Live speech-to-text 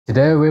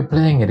Today we're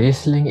playing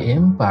Wrestling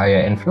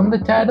Empire, and from the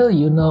title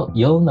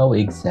you'll know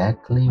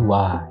exactly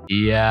why.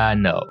 Yeah,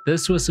 no.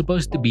 This was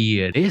supposed to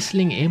be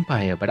Wrestling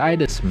Empire, but I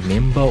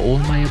dismember all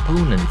my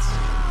opponents.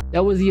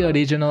 That was the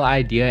original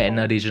idea and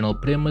original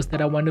premise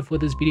that I wanted for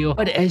this video,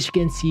 but as you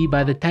can see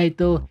by the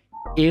title,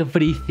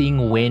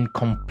 everything went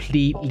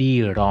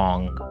completely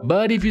wrong.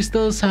 But if you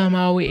still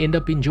somehow end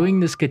up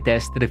enjoying this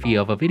catastrophe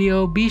of a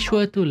video, be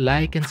sure to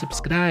like and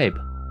subscribe.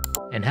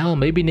 And hell,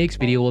 maybe next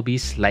video will be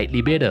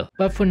slightly better.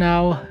 But for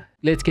now,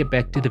 let's get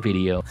back to the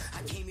video.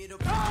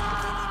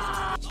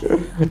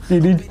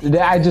 Did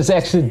I just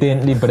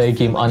accidentally break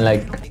him on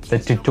like the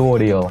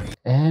tutorial?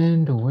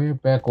 And we're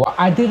back. Well,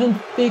 I didn't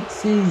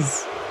fix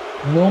his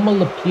normal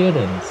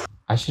appearance.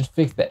 I should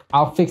fix that.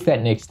 I'll fix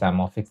that next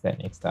time.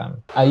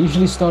 I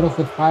usually start off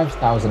with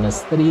 5,000.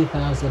 It's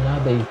 3,000 now.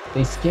 They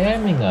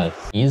scamming us.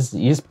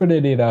 He's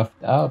pretty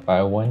roughed up.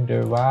 I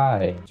wonder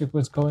why. Check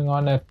what's going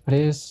on at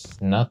press.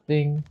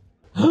 Nothing.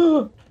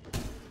 Oh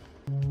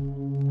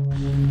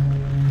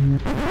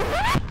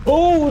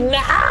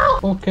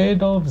no! Okay,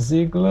 Dolph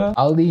Ziggler.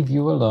 I'll leave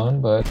you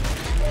alone, but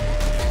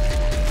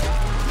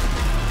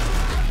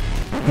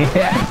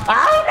yeah.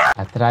 Oh, no!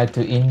 I tried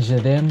to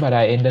injure them, but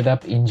I ended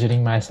up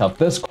injuring myself.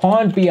 This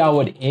can't be how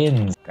it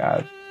ends.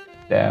 God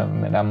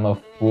damn it, I'm a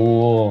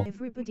fool.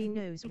 Everybody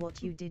knows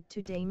what you did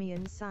to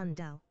Damien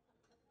Sandow.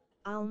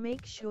 I'll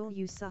make sure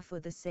you suffer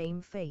the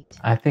same fate.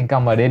 I think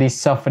I'm already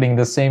suffering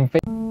the same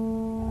fate.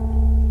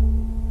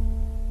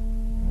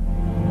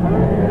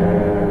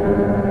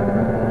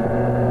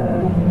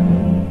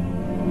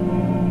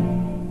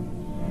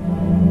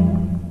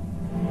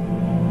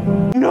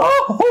 No!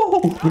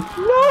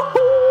 No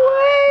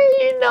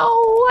way! No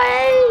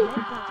way! Let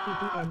that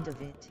be the end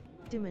of it.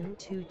 Demon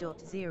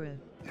 2.0.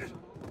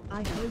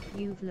 I hope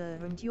you've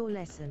learned your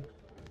lesson.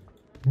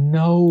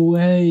 No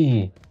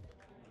way!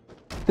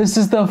 This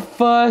is the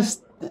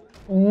first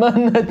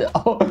minute.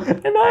 Oh,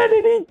 and I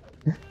didn't.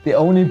 The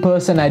only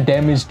person I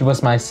damaged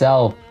was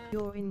myself.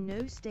 You're in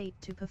no state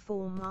to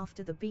perform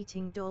after the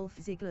beating Dolph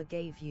Ziggler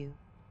gave you.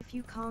 If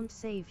you can't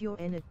save your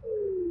energy.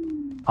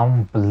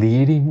 I'm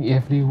bleeding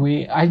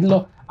everywhere.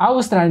 I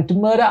was trying to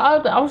murder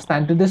I was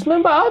trying to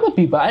dismember other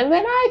people, and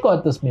then I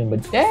got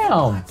dismembered.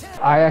 Damn!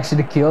 I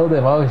actually killed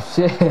him. Oh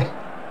shit!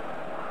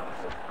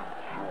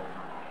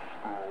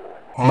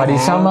 But he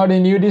somehow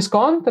renewed his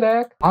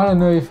contract. I don't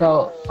know if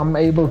I'm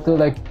able to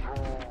like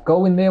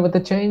go in there with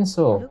the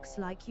chainsaw. Looks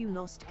like you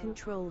lost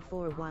control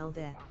for a while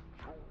there.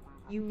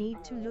 You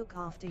need to look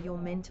after your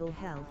mental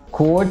health.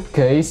 Court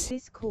case.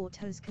 This court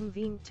has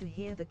convened to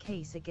hear the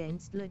case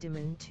against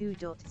Demon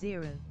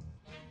 2.0.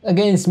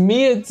 Against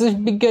me? It's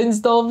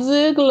against Dolph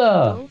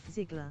Ziggler. Dolph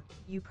Ziggler,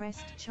 you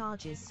pressed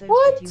charges, so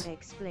What? could you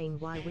explain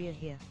why we're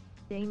here?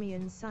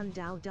 Damien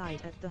Sandow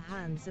died at the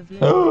hands of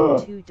Demon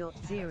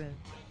 2.0.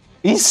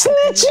 He's To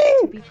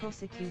snitching! be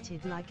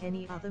prosecuted like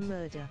any other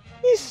murder.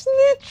 He's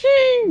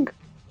snitching!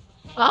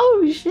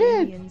 Oh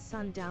shit! Damien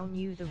Sandow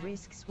knew the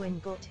risks when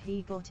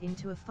he got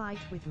into a fight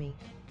with me.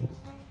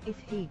 If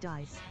he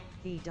dies,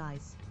 he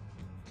dies.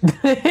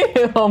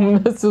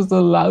 Damn, this is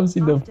a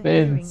lousy After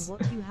defense. hearing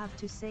what you have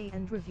to say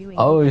and reviewing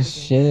Oh the evidence,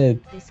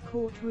 shit. this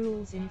court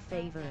rules in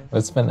favor of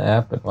What's gonna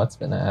happen? What's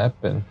gonna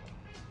happen?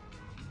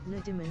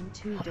 Demon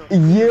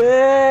 2.0.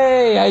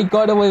 Yay! I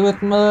got away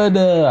with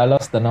murder! I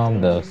lost an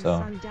arm though, so.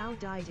 Sandow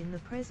died in the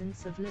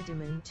presence of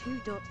Demon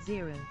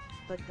 2.0,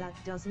 but that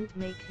doesn't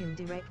make him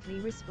directly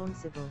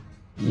responsible.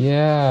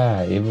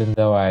 Yeah, even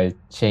though I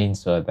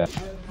chainsawed that.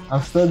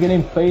 I'm still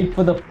getting paid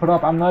for the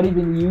prop. I'm not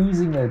even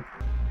using it.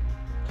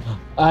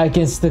 I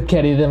can still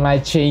carry my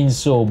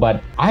chainsaw,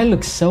 but I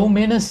look so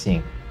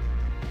menacing.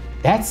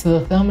 That's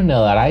the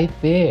thumbnail right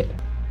there.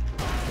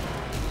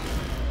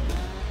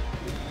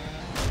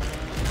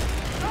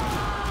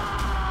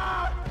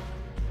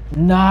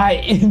 Nah, I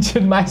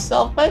injured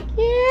myself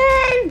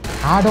again.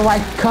 How do I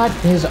cut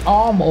his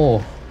arm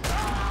off?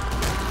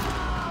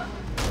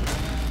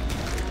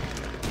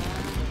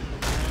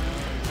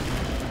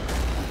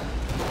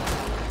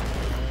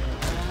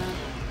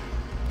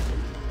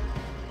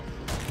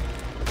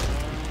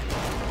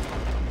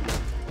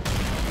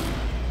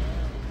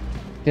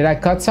 Did I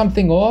cut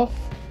something off?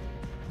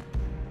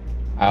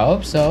 I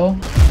hope so.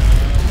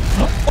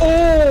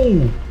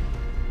 Oh!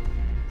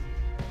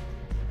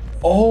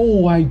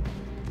 Oh, I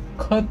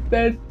cut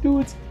that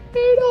dude's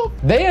head off.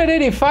 They are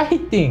already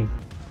fighting.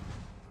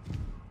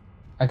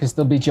 I can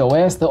still beat your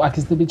ass though. I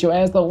can still beat your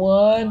ass though.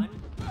 One.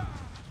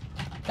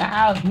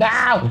 No,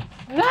 no,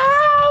 no.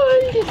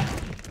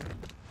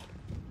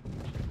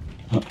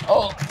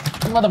 Oh,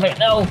 motherfucker,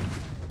 no.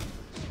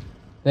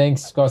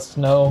 Thanks, Scott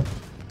Snow.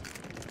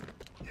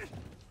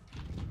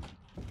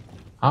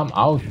 I'm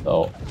out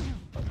though.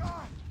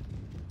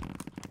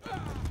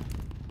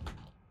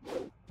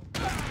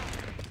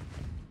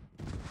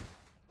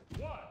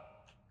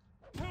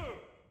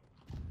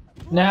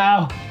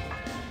 No!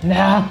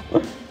 No!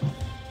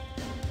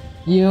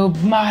 You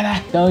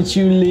mother! Don't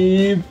you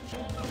leave!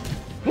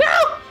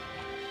 No!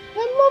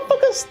 That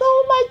motherfucker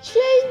stole my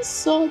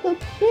chainsaw! The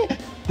bitch!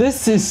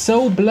 This is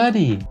so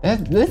bloody.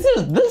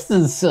 This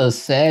is a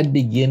sad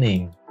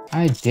beginning.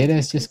 I did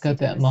just cut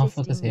that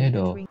motherfucker's head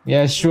off.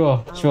 Yeah,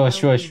 sure.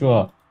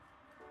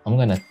 I'm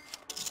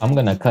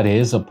gonna cut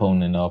his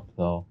opponent up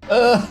though.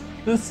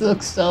 This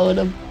looks so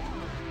dumb.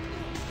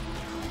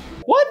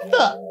 What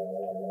the?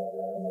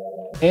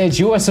 Edge,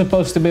 you were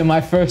supposed to be my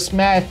first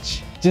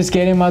match. Just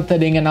get him out the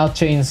ring and I'll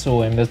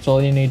chainsaw him. That's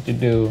all you need to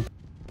do.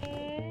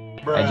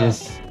 Bruh. I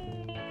just...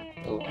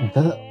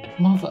 The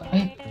motherfucker...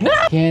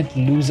 I can't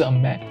lose a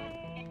match.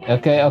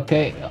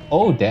 Okay.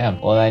 Oh, damn.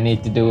 All I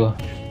need to do...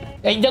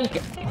 Hey, don't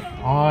get...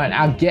 Alright,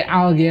 I'll get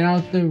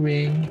out the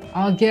ring.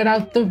 I'll get... No!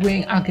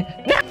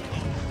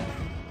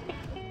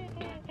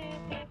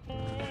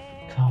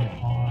 Come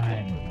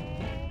on.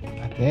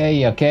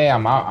 Okay,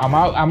 I'm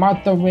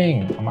out the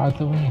ring.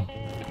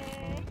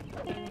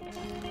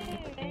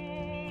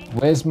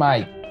 Where's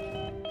my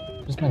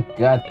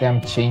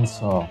goddamn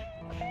chainsaw?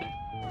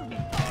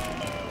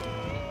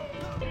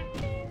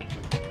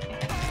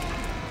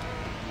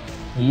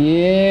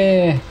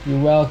 Yeah,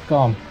 you're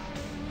welcome.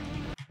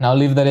 Now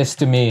leave the rest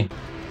to me.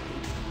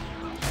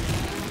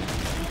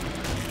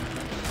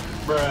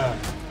 Bruh.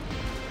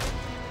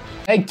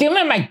 Hey, give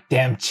me my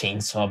damn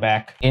chainsaw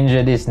back.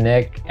 Injured his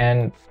neck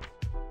and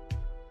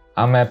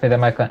I'm happy that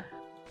my clan...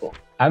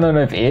 I don't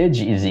know if Edge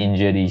is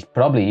injured. He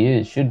probably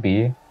is, should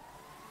be.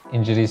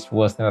 Injuries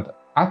worse than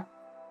I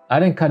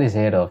didn't cut his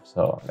head off,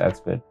 so that's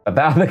good. But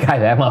the other guy,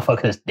 that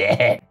motherfucker's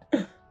dead.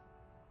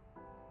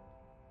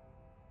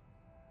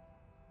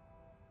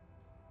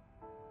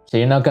 So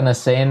you're not gonna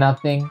say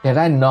nothing? Did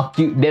I knock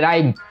you? Did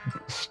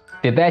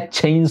that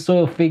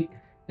chainsaw did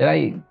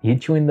I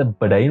hit you in the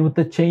brain with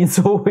the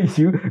chainsaw?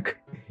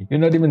 You're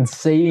not even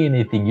saying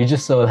anything. You're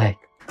just so like,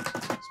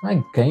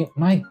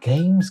 my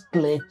game's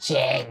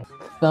glitching.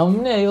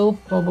 Thumbnail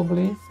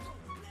probably.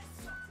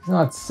 He's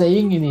not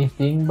saying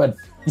anything, but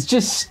it's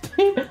just...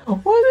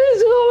 What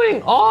is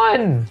going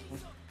on?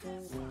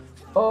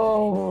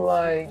 Oh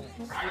my...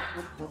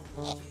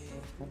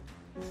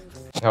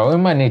 We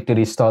might need to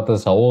restart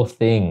this whole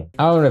thing.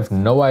 I have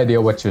no idea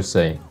what you're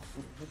saying.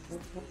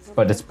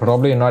 But it's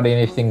probably not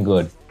anything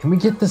good. Can we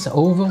get this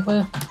over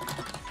with?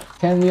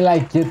 Can we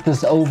like get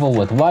this over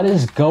with? What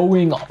is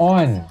going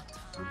on?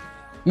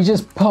 You're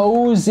just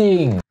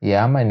posing.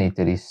 Yeah, I might need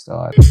to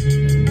restart.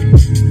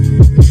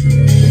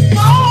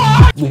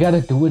 We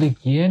gotta do it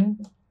again.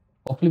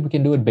 Hopefully we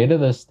can do it better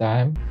this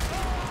time.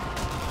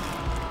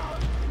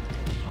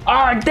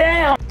 Oh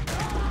damn!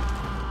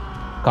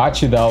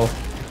 Got you though.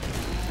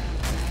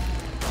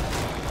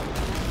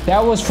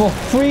 That was for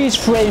freeze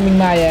framing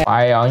my ass.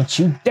 Why aren't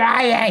you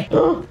dying?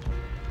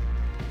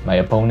 My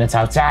opponent's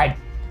outside.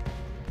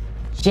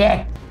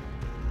 Shit!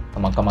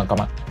 Come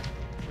on.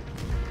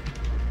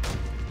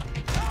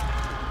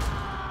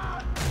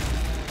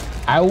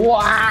 I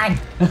won!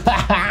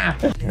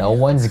 No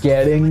one's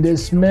getting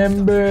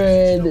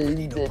dismembered.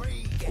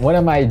 What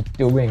am I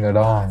doing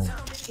wrong?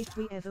 If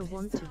we ever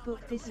want to book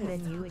this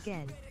menu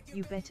again,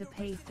 you better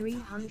pay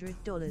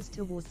 $300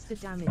 towards the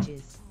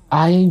damages.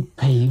 I ain't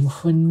paying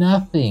for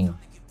nothing.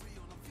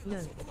 No,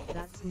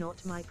 that's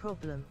not my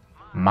problem.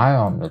 My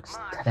arm looks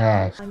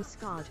trash. I'm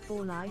scarred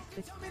for life.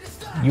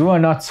 You are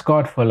not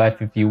scarred for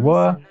life if you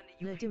were.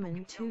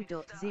 Ledderman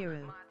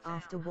 2.0.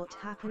 After what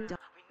happened...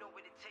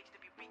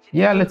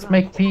 Yeah, let's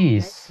make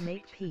peace. Let's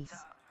make peace.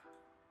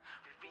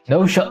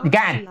 No shot.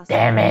 God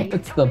damn it.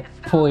 That's the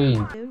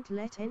point. Don't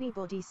let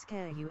anybody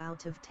scare you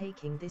out of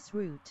taking this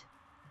route.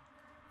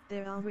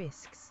 There are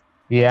risks.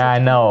 Yeah, I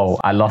know.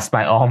 I lost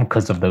my arm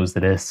because of those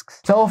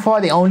risks. So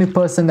far, the only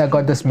person that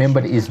got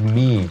dismembered is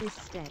me. This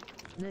step,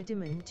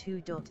 Ledderman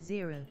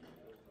 2.0.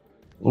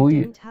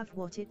 You don't have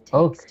what it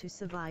takes to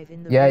survive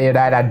in the ring. Yeah, you're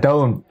right. I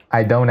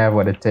don't have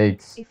what it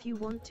takes. If you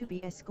want to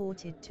be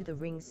escorted to the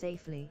ring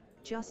safely,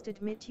 just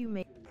admit you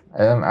made...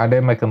 I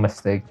didn't make a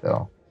mistake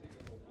though.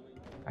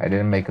 I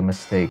didn't make a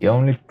mistake. The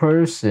only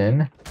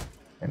person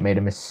that made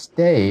a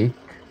mistake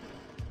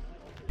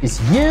is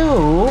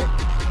you,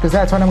 because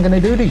that's what I'm gonna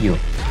do to you.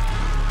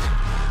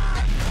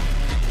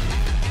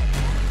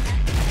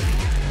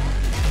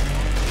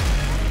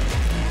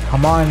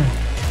 Come on.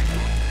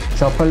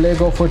 Chop a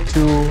Lego for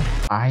 2.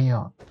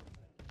 Iron.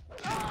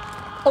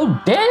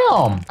 Oh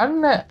damn! I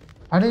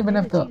don't even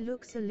have the...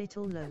 Looks a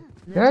little low.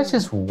 Did I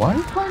just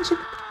one punch it?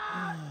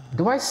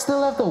 Do I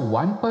still have the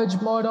one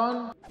punch mod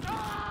on?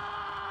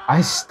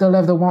 I still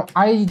have the one.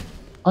 I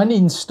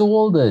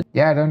uninstalled it.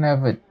 Yeah, I don't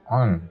have it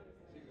on.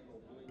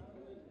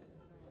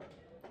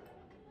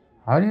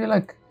 How do you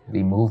like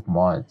remove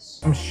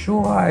mods? I'm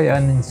sure I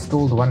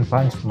uninstalled one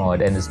punch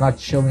mod and it's not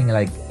showing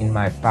like in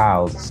my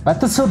files. But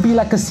this will be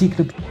like a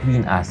secret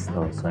between us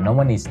though, so no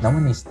one needs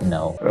to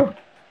know.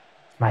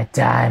 My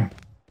time.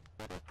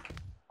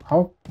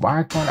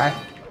 Why can't I?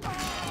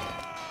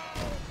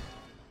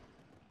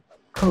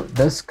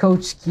 This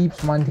coach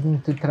keeps wanting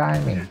to try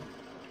me.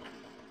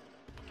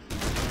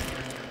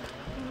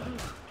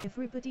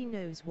 Everybody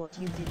knows what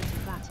you did to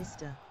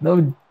Batista.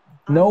 No,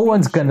 No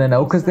one's gonna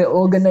know because they're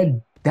all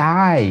gonna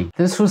die.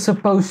 This was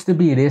supposed to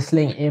be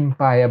Wrestling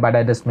Empire, but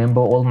I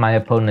dismember all my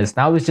opponents.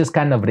 Now it's just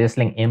kind of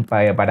Wrestling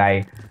Empire, but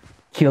I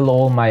kill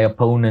all my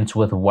opponents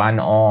with one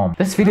arm.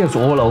 This video's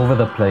all over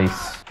the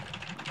place.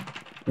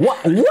 What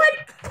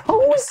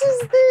pose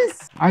is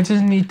this? I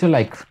just need to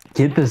like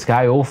get this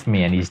guy off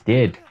me and he's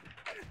dead.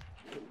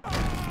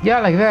 Yeah,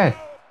 like that.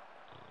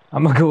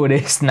 I'm gonna go with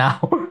this now.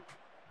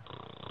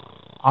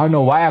 I don't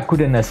know why I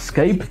couldn't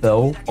escape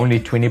though. Only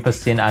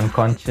 20%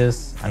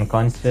 unconscious.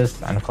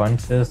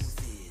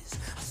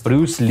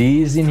 Bruce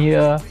Lee's in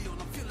here.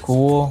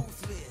 Cool.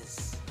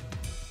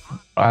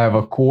 I have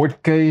a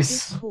court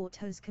case. This court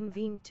has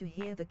convened to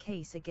hear the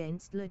case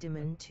against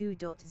Ludeman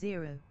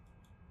 2.0.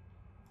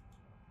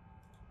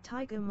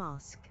 Tiger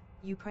Mask,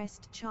 you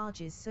pressed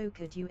charges, so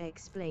could you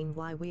explain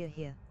why we're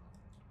here?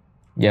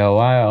 Yeah,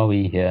 why are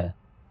we here?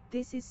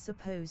 This is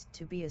supposed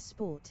to be a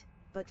sport,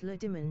 but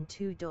Ludeman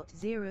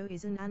 2.0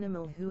 is an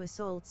animal who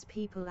assaults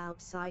people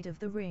outside of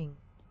the ring.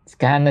 It's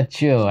kinda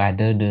true, I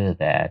do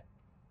that.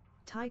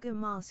 Tiger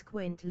Mask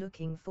went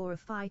looking for a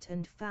fight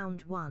and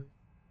found one.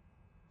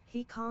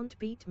 He can't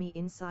beat me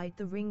inside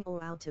the ring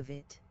or out of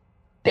it.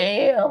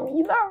 Damn,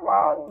 you're not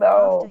wrong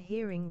though. After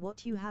hearing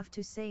what you have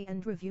to say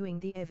and reviewing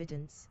the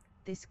evidence,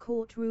 this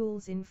court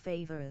rules in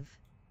favor of...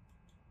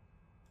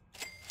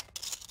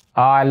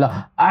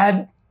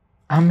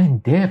 I'm in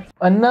depth.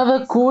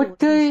 Another court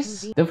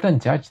case?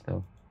 Different judge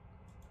though.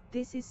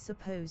 This is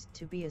supposed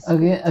to be a sport.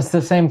 Okay, it's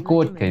the same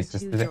court case.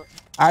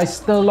 I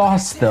still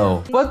lost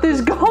though. What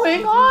is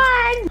going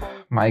on?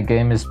 My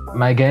game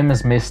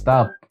is messed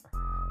up.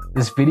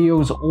 This video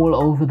is all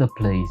over the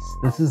place.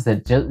 This is a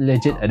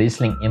legit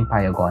Wrestling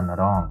Empire gone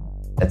wrong.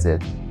 That's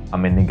it.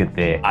 I'm ending it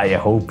there. I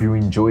hope you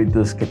enjoyed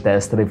this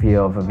catastrophe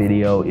of a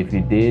video. If you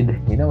did,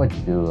 you know what to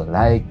do.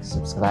 Like,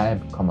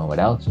 subscribe, comment what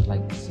else you'd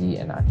like to see,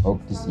 and I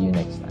hope to see you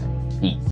next time. Peace.